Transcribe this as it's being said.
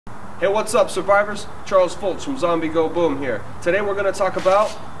Hey, what's up, survivors? Charles Foltz from Zombie Go Boom here. Today we're going to talk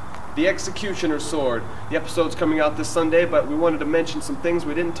about the Executioner Sword. The episode's coming out this Sunday, but we wanted to mention some things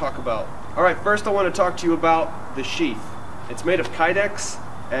we didn't talk about. Alright, first I want to talk to you about the sheath. It's made of Kydex,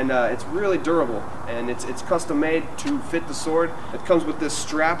 and it's really durable, and it's custom made to fit the sword. It comes with this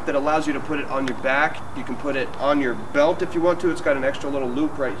strap that allows you to put it on your back. You can put it on your belt if you want to. It's got an extra little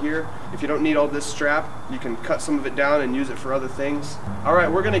loop right here. If you don't need all this strap, you can cut some of it down and use it for other things.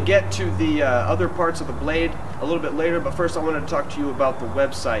 Alright, we're going to get to the other parts of the blade a little bit later, but first I wanted to talk to you about the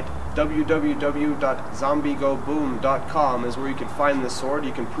website. www.zombiegoboom.com is where you can find this sword.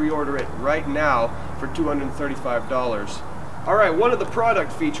 You can pre-order it right now for $235. Alright, one of the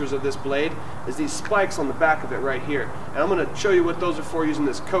product features of this blade is these spikes on the back of it right here. And I'm going to show you what those are for using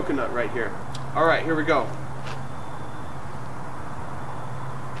this coconut right here. Alright, here we go.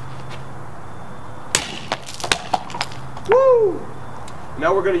 Woo!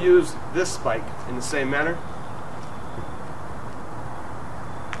 Now we're going to use this spike in the same manner.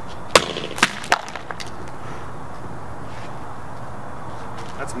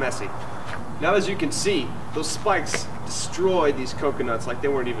 That's messy. Now as you can see, those spikes destroy these coconuts like they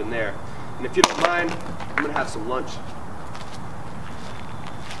weren't even there. And if you don't mind, I'm going to have some lunch.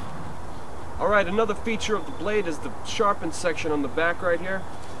 Alright, another feature of the blade is the sharpened section on the back right here.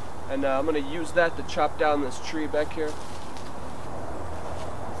 And I'm going to use that to chop down this tree back here.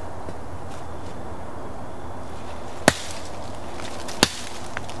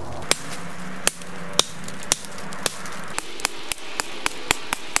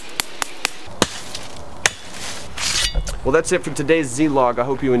 Well, that's it for today's Z-Log. I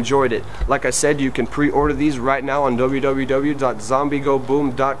hope you enjoyed it. Like I said, you can pre-order these right now on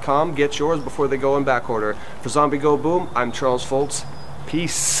www.zombiegoboom.com. Get yours before they go in back order. For Zombie Go Boom, I'm Charles Foltz.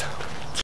 Peace.